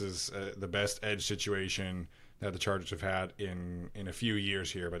think this is the best edge situation that the Chargers have had in a few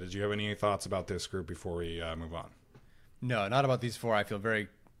years here. But did you have any thoughts about this group before we move on? No, not about these 4. I feel very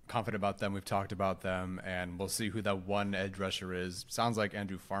confident about them. We've talked about them, and we'll see who that one edge rusher is. Sounds like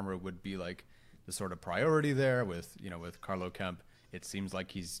Andrew Farmer would be like the sort of priority there with Carlo Kemp. It seems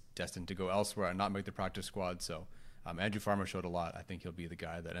like he's destined to go elsewhere and not make the practice squad. So Andrew Farmer showed a lot. I think he'll be the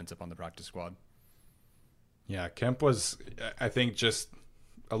guy that ends up on the practice squad. Yeah, Kemp was, I think, just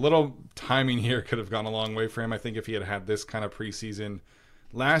a little timing here could have gone a long way for him. I think if he had this kind of preseason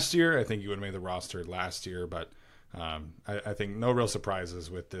last year, I think he would have made the roster last year. But I think no real surprises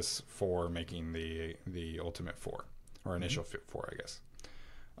with this 4 making the ultimate 4, or initial 4, I guess.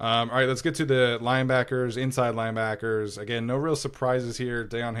 All right, let's get to the linebackers, inside linebackers. Again, no real surprises here.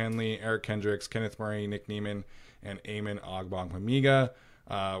 Deion Henley, Eric Kendricks, Kenneth Murray, Nick Niemann, and Eamon Ogbongbemiga.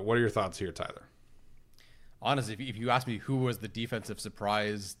 What are your thoughts here, Tyler? Honestly, if you asked me who was the defensive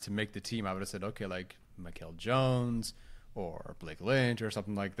surprise to make the team, I would have said, okay, like Mikael Jones or Blake Lynch or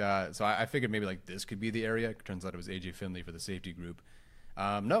something like that. So I figured maybe like this could be the area. It turns out it was AJ Finley for the safety group.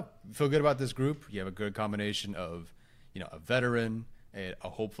 No, feel good about this group. You have a good combination of, a veteran, a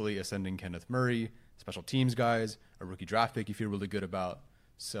hopefully ascending Kenneth Murray, special teams guys, a rookie draft pick you feel really good about.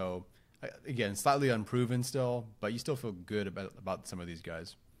 So again, slightly unproven still, but you still feel good about some of these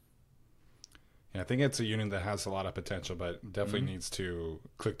guys. Yeah, I think it's a unit that has a lot of potential, but definitely needs to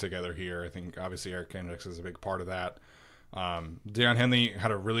click together here. I think obviously Eric Kendricks is a big part of that. Deion Henley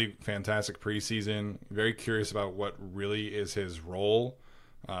had a really fantastic preseason. Very curious about what really is his role.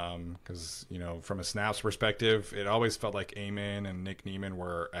 Because, from a snaps perspective, it always felt like Amen and Nick Neiman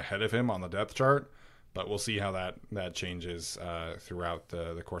were ahead of him on the depth chart. But we'll see how that changes throughout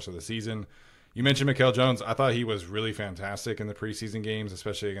the course of the season. You mentioned Mikael Jones. I thought he was really fantastic in the preseason games,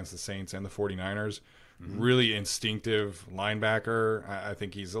 especially against the Saints and the 49ers. Really instinctive linebacker. I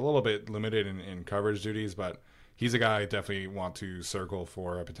think he's a little bit limited in coverage duties, but he's a guy I definitely want to circle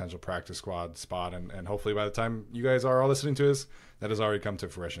for a potential practice squad spot. And hopefully by the time you guys are all listening to this, that has already come to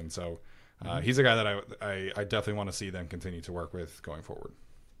fruition. So he's a guy that I definitely want to see them continue to work with going forward.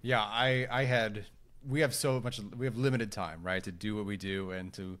 Yeah, we have limited time, right, to do what we do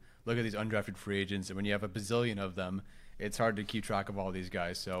and to look at these undrafted free agents. And when you have a bazillion of them, it's hard to keep track of all these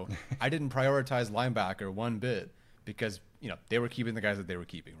guys. So I didn't prioritize linebacker one bit because, they were keeping the guys that they were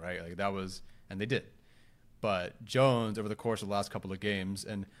keeping, right? Like and they did. But Jones, over the course of the last couple of games,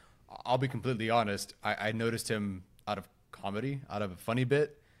 and I'll be completely honest, I noticed him out of comedy, out of a funny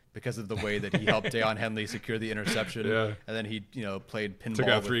bit, because of the way that he helped Deion Henley secure the interception. Yeah. And then he, played pinball Took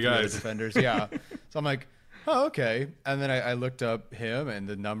out with three guys. Defenders. Yeah. So I'm like, oh, okay. And then I looked up him and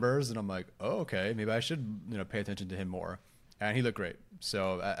the numbers, and I'm like, oh, okay, maybe I should, pay attention to him more. And he looked great.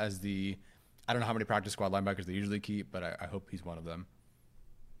 So I don't know how many practice squad linebackers they usually keep, but I hope he's one of them.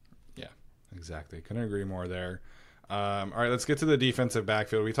 Yeah, exactly. Couldn't agree more there. All right, let's get to the defensive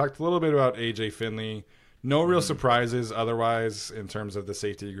backfield. We talked a little bit about AJ Finley. No real surprises otherwise in terms of the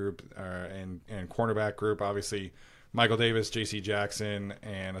safety group and cornerback group. Obviously, Michael Davis, J.C. Jackson,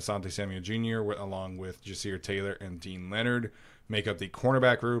 and Asante Samuel Jr., along with Jasir Taylor and Dean Leonard, make up the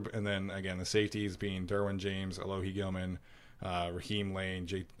cornerback group. And then, again, the safeties being Derwin James, Alohi Gilman, Raheem Lane,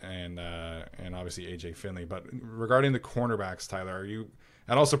 and obviously A.J. Finley. But regarding the cornerbacks, Tyler, are you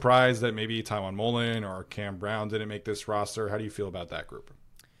at all surprised that maybe Tywone Mullen or Cam Brown didn't make this roster? How do you feel about that group?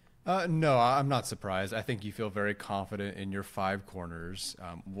 No, I'm not surprised. I think you feel very confident in your five corners.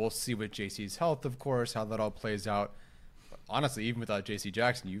 We'll see with JC's health, of course, how that all plays out. But honestly, even without JC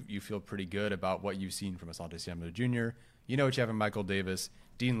Jackson, you feel pretty good about what you've seen from Asante Samuel Jr. You know what you have in Michael Davis.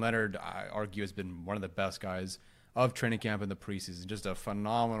 Dean Leonard, I argue, has been one of the best guys of training camp in the preseason. Just a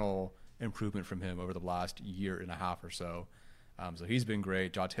phenomenal improvement from him over the last year and a half or so. So he's been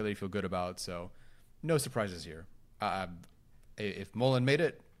great. Josh Taylor you feel good about. So no surprises here. If Mullen made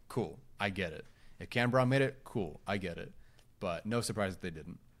it, cool, I get it. If Cam Brown made it, cool, I get it. But no surprise that they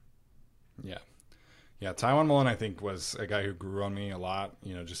didn't. Yeah, Tywone Mullen, I think, was a guy who grew on me a lot.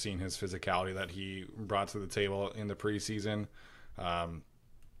 Just seeing his physicality that he brought to the table in the preseason.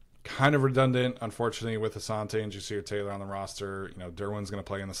 Kind of redundant, unfortunately, with Asante and Jasir Taylor on the roster. Derwin's going to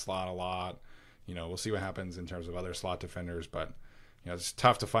play in the slot a lot. We'll see what happens in terms of other slot defenders, but it's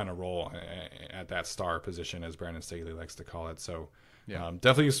tough to find a role at that star position, as Brandon Staley likes to call it. So. Yeah.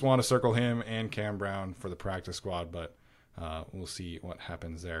 Definitely just want to circle him and Cam Brown for the practice squad, but we'll see what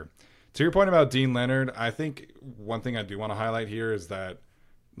happens there. To your point about Dean Leonard, I think one thing I do want to highlight here is that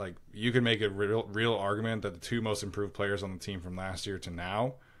you can make a real argument that the two most improved players on the team from last year to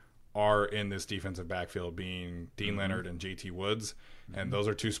now are in this defensive backfield, being Dean Leonard and JT Woods. And those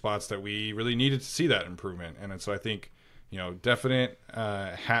are two spots that we really needed to see that improvement. And so I think, definite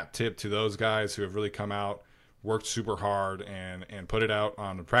hat tip to those guys who have really come out, worked super hard and put it out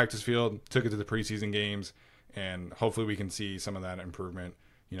on the practice field, took it to the preseason games, and hopefully we can see some of that improvement,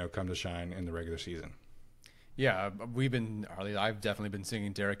 come to shine in the regular season. Yeah, I've definitely been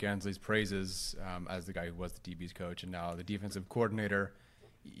singing Derek Ansley's praises as the guy who was the DB's coach and now the defensive coordinator.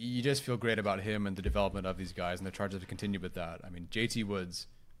 You just feel great about him and the development of these guys, and they're charged to continue with that. I mean, JT Woods,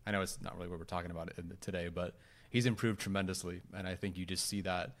 I know it's not really what we're talking about today, but he's improved tremendously, and I think you just see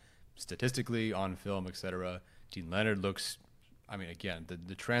that statistically, on film, etc. Dean Leonard looks, again,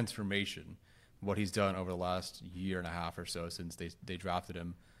 the transformation, what he's done over the last year and a half or so since they drafted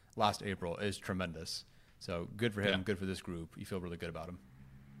him last April is tremendous. So good for him, good for this group. You feel really good about him.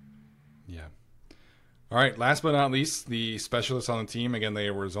 Yeah. All right, last but not least, the specialists on the team. Again,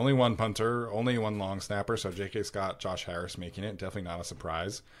 there was only one punter, only one long snapper, so J.K. Scott, Josh Harris making it. Definitely not a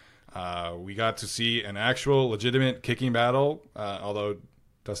surprise. We got to see an actual legitimate kicking battle, although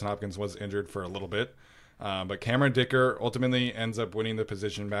Dustin Hopkins was injured for a little bit. But Cameron Dicker ultimately ends up winning the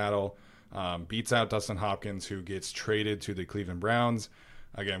position battle, beats out Dustin Hopkins, who gets traded to the Cleveland Browns.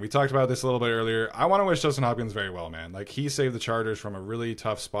 Again, we talked about this a little bit earlier. I want to wish Dustin Hopkins very well, man. Like, he saved the Chargers from a really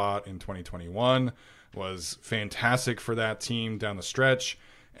tough spot in 2021, was fantastic for that team down the stretch,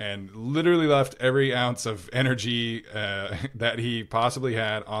 and literally left every ounce of energy that he possibly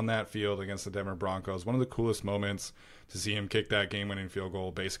had on that field against the Denver Broncos. One of the coolest moments to see him kick that game-winning field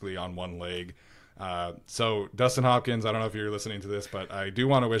goal basically on one leg. So Dustin Hopkins, I don't know if you're listening to this, but I do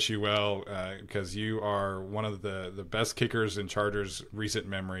want to wish you well because you are one of the best kickers in Chargers recent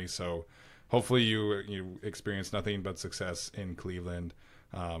memory. So hopefully you experience nothing but success in Cleveland.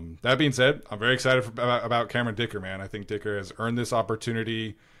 That being said, I'm very excited about Cameron Dicker, man. I think Dicker has earned this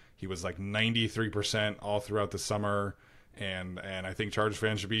opportunity. He was like 93% all throughout the summer. And I think Chargers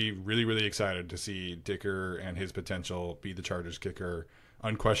fans should be really, really excited to see Dicker and his potential be the Chargers kicker,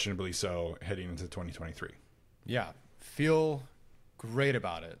 unquestionably so, heading into 2023. Yeah, feel great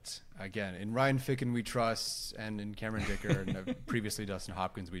about it. Again, in Ryan Ficken we trust, and in Cameron Dicker, and previously Dustin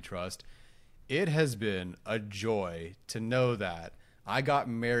Hopkins we trust. It has been a joy to know that I got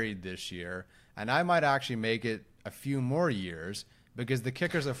married this year, and I might actually make it a few more years because the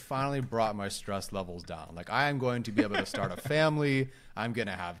kickers have finally brought my stress levels down. Like, I am going to be able to start a family. I'm going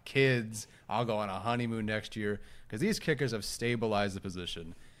to have kids. I'll go on a honeymoon next year because these kickers have stabilized the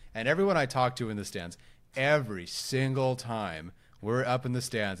position. And everyone I talk to in the stands, every single time we're up in the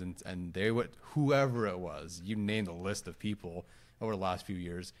stands and they would, whoever it was, you name the list of people over the last few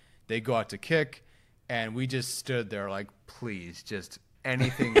years, they go out to kick, and we just stood there like, please, just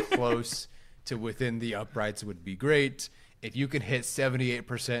anything close to within the uprights would be great. If you could hit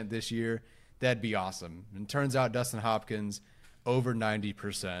 78% this year, that'd be awesome. And turns out Dustin Hopkins, over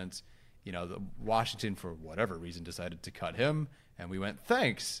 90%. You know, Washington, for whatever reason, decided to cut him, and we went,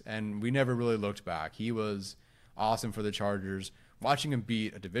 thanks. And we never really looked back. He was awesome for the Chargers. Watching him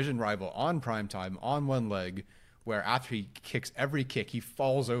beat a division rival on primetime on one leg, where after he kicks every kick, he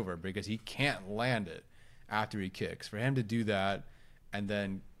falls over because he can't land it after he kicks. For him to do that, and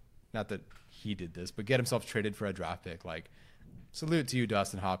then, not that he did this, but get himself traded for a draft pick. Like, salute to you,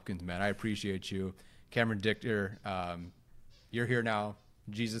 Dustin Hopkins, man. I appreciate you. Cameron Dicker, you're here now.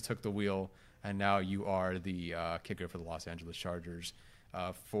 Jesus took the wheel, and now you are the kicker for the Los Angeles Chargers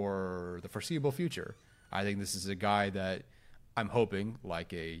for the foreseeable future. I think this is a guy that I'm hoping,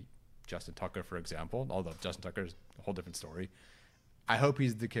 like a Justin Tucker, for example, although Justin Tucker is a whole different story. I hope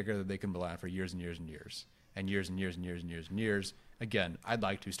he's the kicker that they can rely on for years and years and years, and years and years and years and years and years. Again, I'd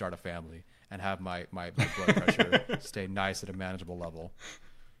like to start a family and have my blood pressure stay nice at a manageable level.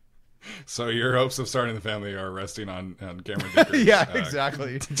 So your hopes of starting the family are resting on Cameron Dicker's yeah,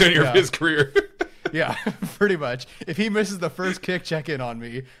 exactly. tenure of his career. Yeah, pretty much. If he misses the first kick, check in on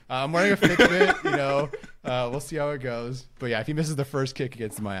me. I'm wearing a Fitbit, you know. We'll see how it goes. But yeah, if he misses the first kick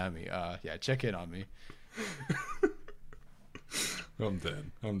against Miami, yeah, check in on me. I'm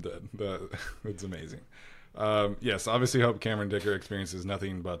dead. That's amazing. Yes, obviously hope Cameron Dicker experiences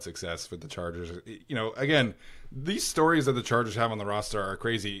nothing but success with the Chargers. You know, again, these stories that the Chargers have on the roster are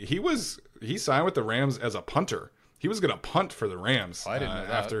crazy. He signed with the Rams as a punter. He was going to punt for the Rams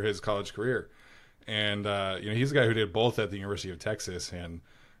after his college career. And, you know, he's a guy who did both at the University of Texas and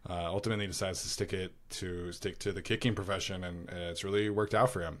ultimately decides to stick to the kicking profession, and it's really worked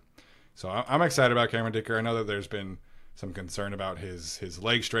out for him. So I'm excited about Cameron Dicker. I know that there's been some concern about his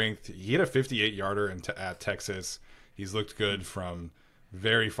leg strength. He hit a 58-yarder at Texas. He's looked good from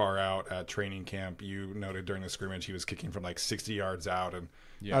very far out at training camp. You noted during the scrimmage he was kicking from like 60 yards out, and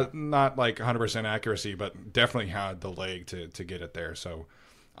not like 100% accuracy, but definitely had the leg to get it there. So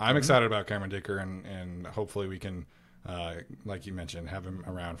I'm excited about Cameron Dicker, and hopefully we can, like you mentioned, have him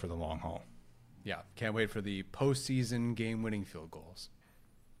around for the long haul. Yeah, can't wait for the postseason game-winning field goals.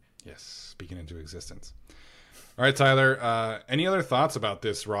 Yes, speaking into existence. All right, Tyler, any other thoughts about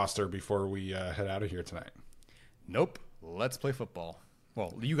this roster before we head out of here tonight? Nope. Let's play football.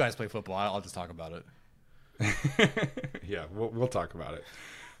 Well, you guys play football. I'll just talk about it. Yeah, we'll talk about it.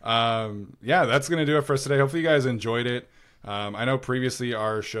 Yeah, that's going to do it for us today. Hopefully you guys enjoyed it. I know previously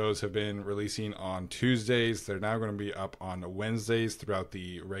our shows have been releasing on Tuesdays. They're now going to be up on Wednesdays throughout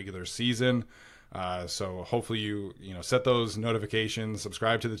the regular season. So hopefully you set those notifications,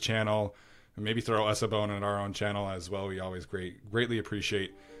 subscribe to the channel, and maybe throw us a bone on our own channel as well. We always greatly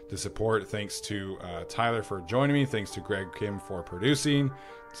appreciate the support. Thanks to Tyler for joining me. Thanks to Greg Kim for producing.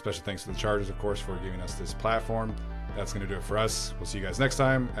 Special thanks to the Chargers, of course, for giving us this platform. That's going to do it for us. We'll see you guys next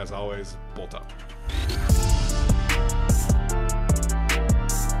time. As always, Bolt Up.